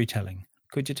storytelling.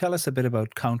 Could you tell us a bit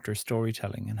about counter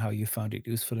storytelling and how you found it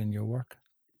useful in your work?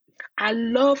 I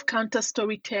love counter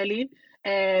storytelling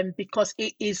because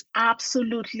it is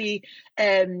absolutely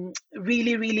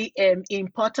really, really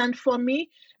important for me,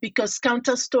 because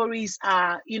counter stories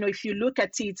are, if you look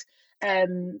at it,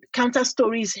 counter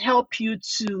stories help you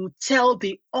to tell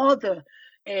the other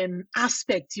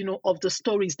aspect, of the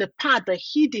stories, the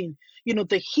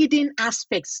hidden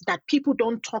aspects that people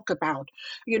don't talk about.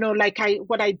 Like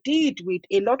what I did with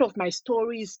a lot of my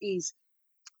stories is,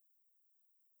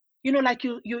 like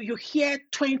you hear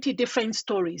 20 different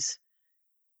stories.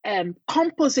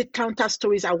 Composite counter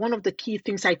stories are one of the key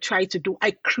things I try to do.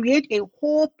 I create a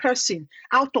whole person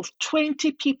out of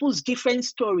 20 people's different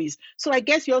stories. So I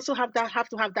guess you also have to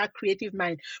have that creative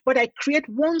mind. But I create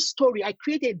one story, I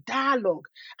create a dialogue,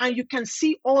 and you can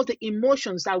see all the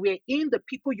emotions that were in the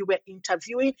people you were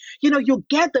interviewing. You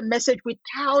get the message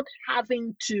without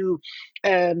having to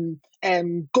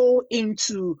go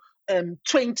into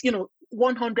 20,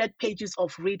 100 pages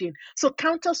of reading. So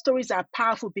counter stories are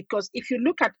powerful because if you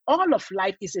look at all of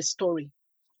life is a story.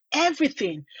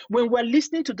 Everything. When we're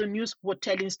listening to the news, we're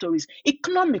telling stories.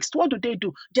 Economics, what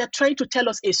do? They're trying to tell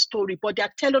us a story, but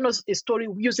they're telling us a story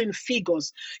using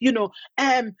figures. The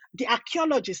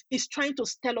archaeologist is trying to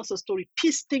tell us a story,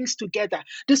 piece things together.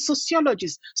 The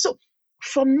sociologist. So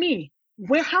for me,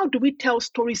 how do we tell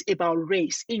stories about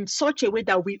race in such a way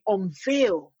that we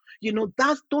unveil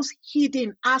that's those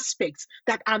hidden aspects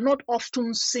that are not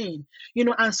often seen,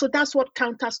 and so that's what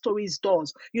counter stories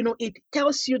does. It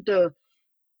tells you the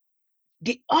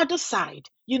other side.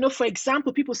 For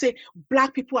example, people say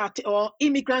Black people or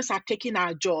immigrants are taking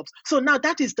our jobs. So now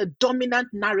that is the dominant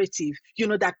narrative,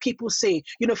 that people say.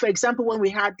 For example, when we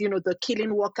had, the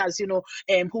killing workers, who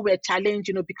were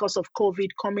challenged, because of COVID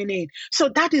coming in. So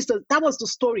that was the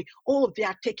story. Oh, they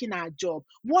are taking our job.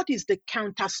 What is the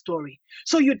counter story?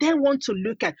 So you then want to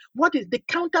look at what is the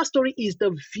counter story is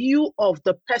the view of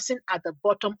the person at the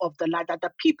bottom of the ladder,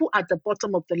 the people at the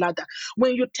bottom of the ladder.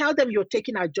 When you tell them you're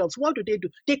taking our jobs, what do?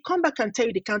 They come back and tell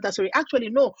you the counter story. Actually,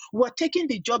 no, we're taking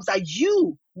the jobs that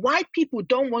you, white people,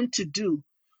 don't want to do.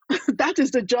 That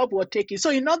is the job we're taking. So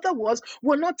in other words,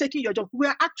 we're not taking your job.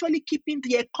 We're actually keeping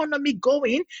the economy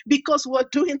going because we're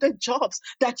doing the jobs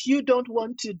that you don't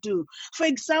want to do. For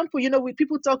example, when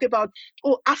people talk about,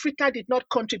 oh, Africa did not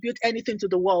contribute anything to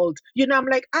the world. I'm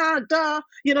like, duh.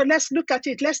 Let's look at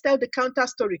it. Let's tell the counter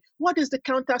story. What is the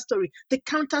counter story? The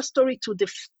counter story to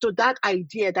that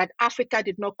idea that Africa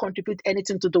did not contribute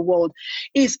anything to the world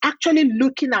is actually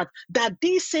looking at that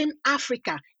this same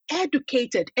Africa,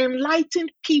 educated,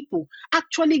 enlightened people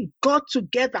actually got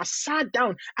together, sat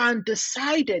down, and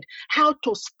decided how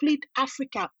to split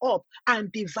Africa up and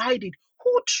divide it.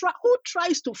 Who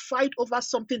tries to fight over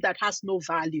something that has no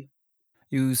value?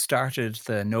 You started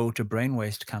the No to Brain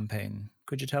Waste campaign.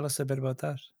 Could you tell us a bit about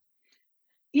that?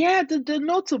 Yeah, the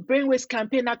No to Brain Waste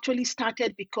campaign actually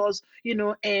started because,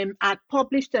 I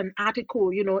published an article,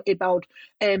 about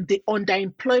the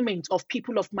underemployment of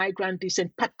people of migrant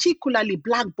descent, particularly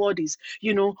Black bodies,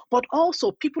 but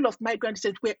also people of migrant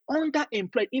descent were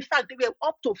underemployed. In fact, they were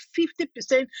up to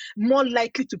 50% more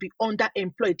likely to be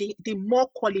underemployed, the more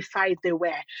qualified they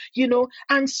were,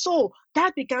 and so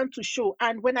that began to show.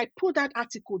 And when I put that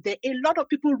article there, a lot of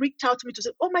people reached out to me to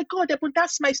say, oh my God, Ebun,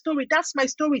 that's my story. That's my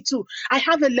story too. I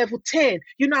have a level 10.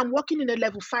 I'm working in a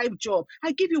level 5 job.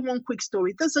 I give you one quick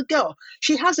story. There's a girl.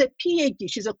 She has a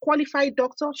PhD. She's a qualified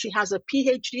doctor. She has a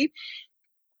PhD.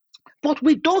 But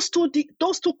with those two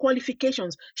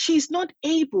qualifications, she's not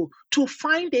able to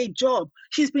find a job.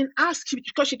 She's been asked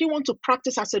because she didn't want to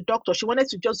practice as a doctor. She wanted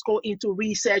to just go into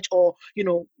research or,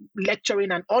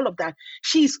 lecturing and all of that.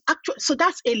 So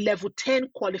that's a level 10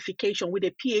 qualification with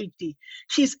a PhD.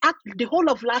 The whole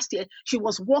of last year, she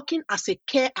was working as a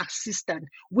care assistant,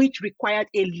 which required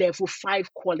a level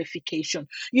 5 qualification,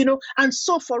 and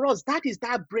so for us, that is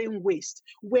that brain waste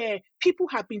where people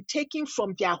have been taken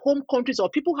from their home countries or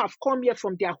people have have come here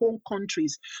from their home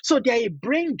countries. So they're a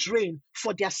brain drain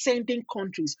for their sending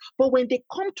countries. But when they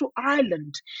come to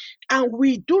Ireland and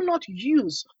we do not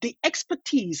use the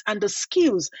expertise and the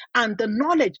skills and the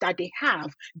knowledge that they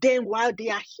have, then while they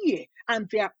are here and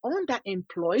they are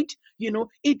underemployed,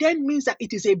 it then means that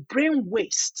it is a brain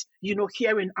waste,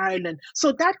 here in Ireland.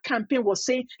 So that campaign was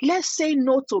saying, let's say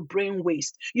no to brain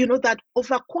waste,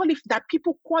 that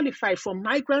people qualified from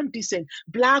migrant descent,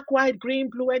 black, white, green,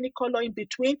 blue, any color in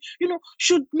between,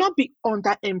 should not be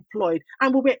underemployed.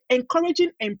 And we were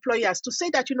encouraging employers to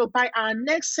say that, by our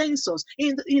next census,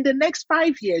 in the next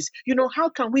 5 years, how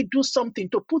can we do something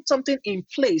to put something in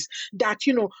place that,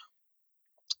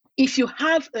 if you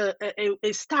have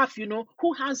a staff,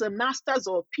 who has a master's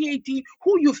or PhD,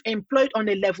 who you've employed on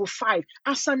a level 5,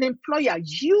 as an employer,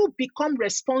 you become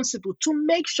responsible to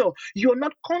make sure you're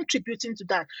not contributing to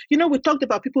that. We talked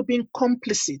about people being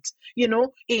complicit,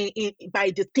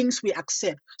 by the things we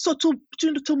accept. So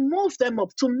to move them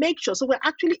up, to make sure, so we're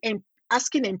actually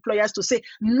asking employers to say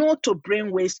no to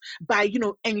brain waste by,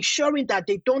 ensuring that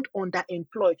they don't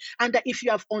underemploy. And that if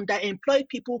you have underemployed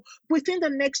people, within the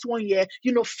next 1 year,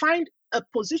 find a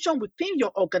position within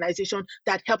your organization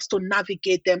that helps to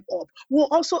navigate them up. We're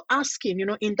also asking,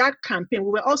 in that campaign,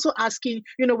 we were also asking,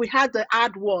 we had the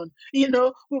add one, we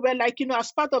were like,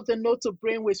 as part of the no to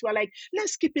brain waste, we're like,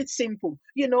 let's keep it simple,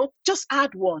 just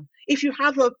add one. If you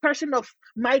have a person of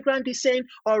migrant descent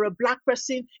or a black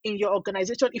person in your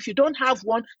organization, if you don't have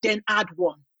one, then add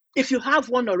one. If you have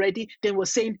one already, then we're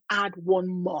saying add one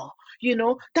more.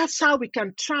 That's how we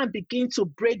can try and begin to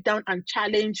break down and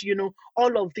challenge,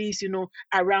 all of these,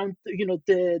 around,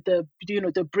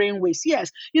 the brain waste.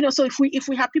 Yes, so if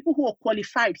we have people who are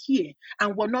qualified here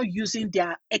and we're not using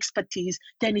their expertise,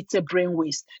 then it's a brain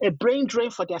waste, a brain drain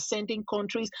for their sending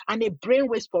countries, and a brain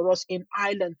waste for us in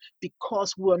Ireland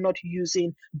because we're not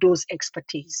using those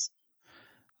expertise.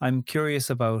 I'm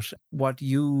curious about what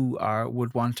you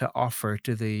would want to offer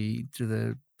to the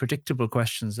predictable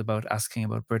questions about asking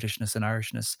about Britishness and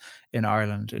Irishness in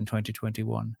Ireland in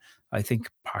 2021. I think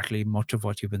partly much of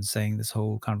what you've been saying this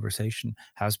whole conversation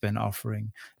has been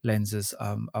offering lenses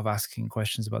of asking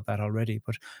questions about that already.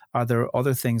 But are there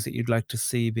other things that you'd like to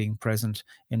see being present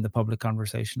in the public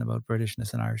conversation about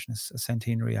Britishness and Irishness a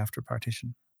centenary after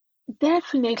partition?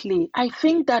 Definitely. I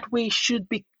think that we should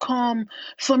become,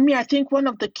 for me, I think one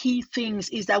of the key things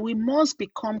is that we must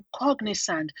become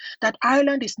cognizant that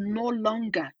Ireland is no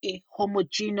longer a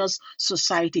homogeneous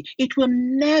society. It will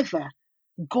never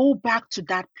go back to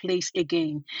that place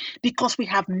again because we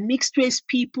have mixed race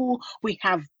people, we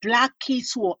have black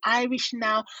kids who are Irish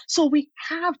now. So we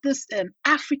have this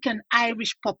African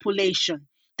Irish population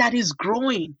that is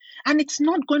growing, and it's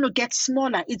not going to get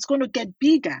smaller, it's going to get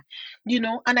bigger,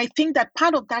 and I think that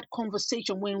part of that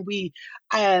conversation when we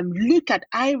look at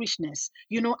Irishness,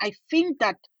 I think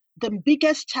that the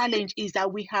biggest challenge is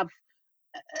that we have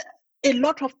a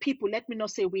lot of people, let me not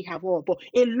say we have all, but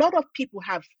a lot of people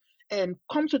have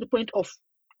come to the point of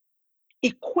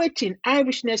equating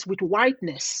Irishness with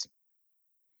whiteness.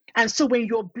 And so when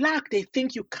you're black, they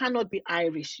think you cannot be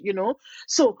Irish,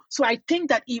 So I think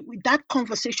that that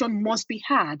conversation must be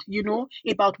had,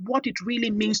 about what it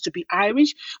really means to be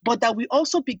Irish, but that we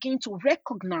also begin to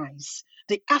recognize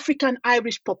the African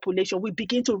Irish population. We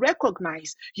begin to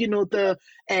recognize, the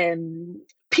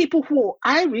people who are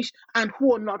Irish and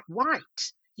who are not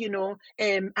white.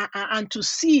 And to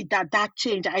see that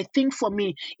change, I think for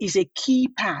me is a key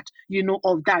part,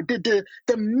 of that,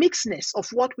 the mixedness of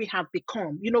what we have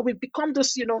become. We've become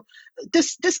this,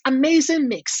 this amazing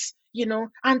mix,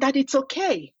 and that it's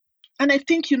okay. And I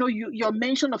think, your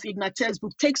mention of Ignatius'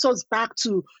 book takes us back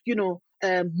to,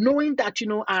 knowing that,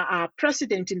 our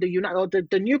president in the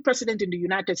the new president in the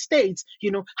United States,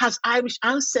 has Irish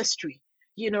ancestry,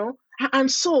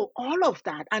 and so all of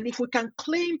that, and if we can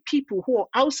claim people who are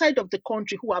outside of the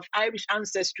country who have Irish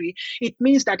ancestry, it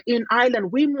means that in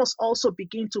Ireland, we must also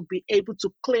begin to be able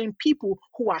to claim people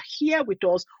who are here with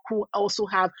us, who also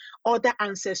have other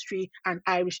ancestry and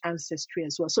Irish ancestry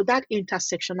as well. So that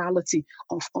intersectionality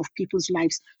of people's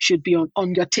lives should be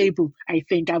on your table, I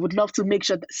think. I would love to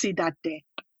see that there.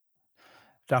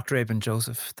 Dr. Ebun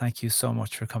Joseph, thank you so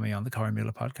much for coming on the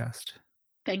Corrymeela podcast.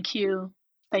 Thank you.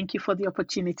 Thank you for the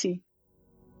opportunity.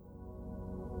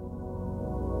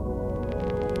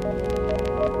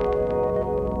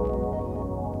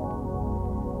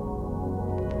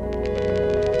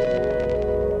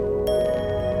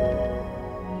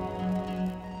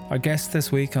 Our guest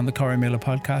this week on the Corrymeela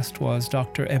podcast was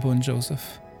Dr. Ebun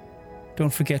Joseph.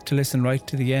 Don't forget to listen right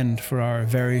to the end for our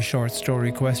very short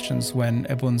story questions when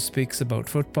Ebun speaks about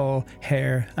football,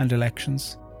 hair and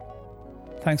elections.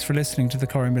 Thanks for listening to the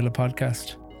Corrymeela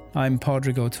podcast. I'm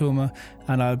Pádraig Tuama,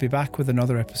 and I'll be back with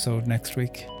another episode next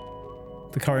week.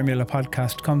 The Corrymeela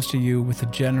podcast comes to you with the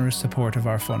generous support of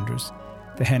our funders,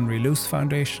 the Henry Luce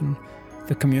Foundation,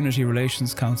 the Community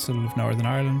Relations Council of Northern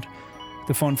Ireland,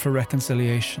 the Fund for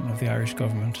Reconciliation of the Irish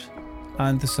Government,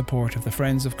 and the support of the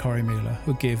Friends of Corrymeela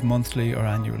who give monthly or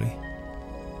annually.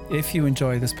 If you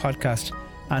enjoy this podcast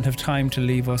and have time to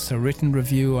leave us a written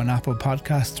review on Apple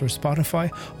Podcasts or Spotify,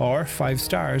 or 5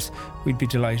 stars, we'd be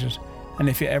delighted. And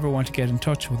if you ever want to get in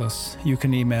touch with us, you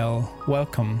can email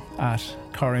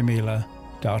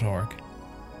welcome@corrymeela.org.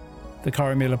 The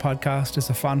Corrymeela podcast is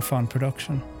a Fan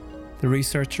production. The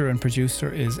researcher and producer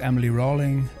is Emily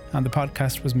Rawling, and the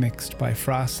podcast was mixed by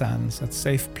Fra Sands at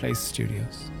Safe Place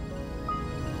Studios.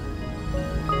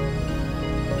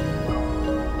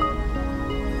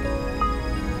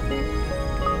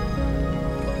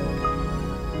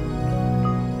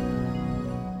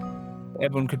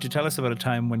 Ebun, could you tell us about a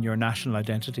time when your national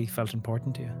identity felt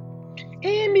important to you?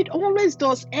 It always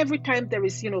does. Every time there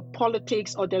is,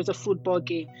 politics or there's a football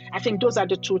game. I think those are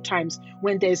the 2 times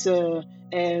when there's a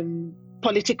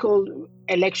political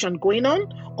election going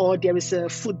on or there is a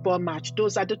football match.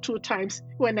 Those are the 2 times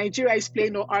when Nigeria is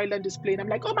playing or Ireland is playing. I'm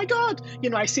like, oh my God,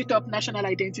 I sit up. National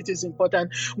identity is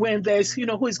important. When there's,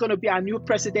 who is going to be our new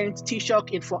president,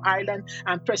 Taoiseach in for Ireland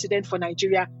and president for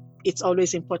Nigeria, it's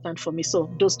always important for me. So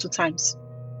those 2 times.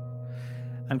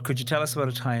 And could you tell us about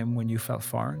a time when you felt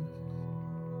foreign?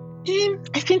 I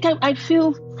think I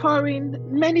feel foreign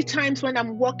many times when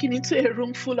I'm walking into a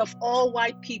room full of all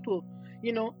white people.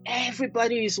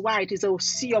 Everybody is white. It's a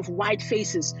sea of white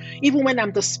faces. Even when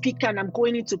I'm the speaker and I'm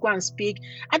going in to go and speak,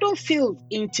 I don't feel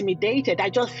intimidated.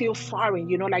 I just feel foreign,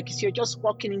 like you're just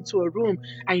walking into a room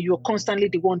and you're constantly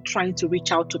the one trying to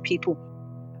reach out to people.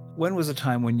 When was a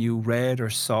time when you read or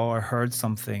saw or heard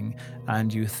something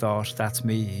and you thought, that's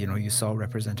me, you saw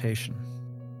representation?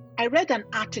 I read an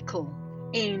article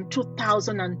in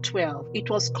 2012. It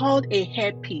was called A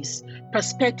Hairpiece,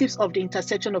 Perspectives of the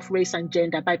Intersection of Race and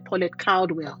Gender by Paulette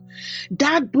Caldwell.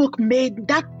 That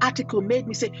article made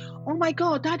me say, oh my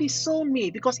God, that is so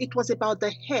me, because it was about the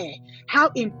hair, how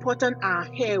important our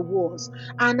hair was.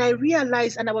 And I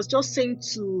realized, and I was just saying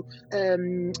to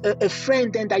a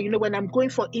friend then that, when I'm going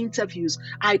for interviews,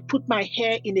 I put my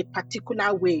hair in a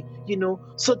particular way,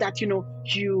 so that,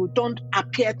 you don't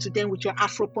appear to them with your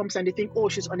Afro pumps and they think, oh,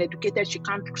 she's uneducated, she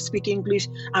can't speak English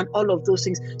and all of those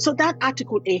things. So that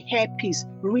article, A Hairpiece,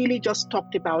 really just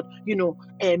talked about,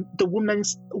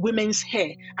 the women's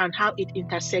hair and how it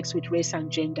intersects with race and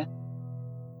gender.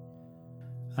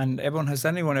 And Ebun, has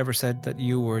anyone ever said that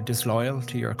you were disloyal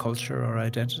to your culture or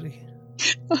identity?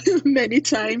 Many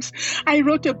times. I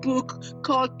wrote a book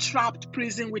called Trapped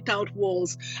Prison Without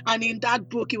Walls. And in that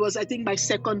book, it was, I think, my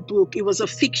second book. It was a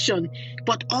fiction,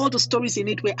 but all the stories in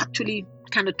it were actually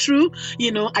kind of true.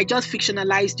 I just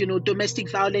fictionalized, domestic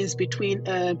violence between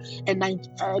a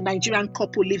Nigerian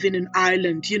couple living in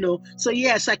Ireland, So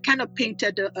yes, I kind of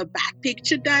painted a bad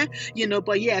picture there,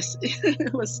 but yes,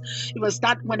 it was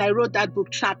that when I wrote that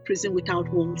book, Trapped Prison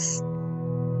Without Walls.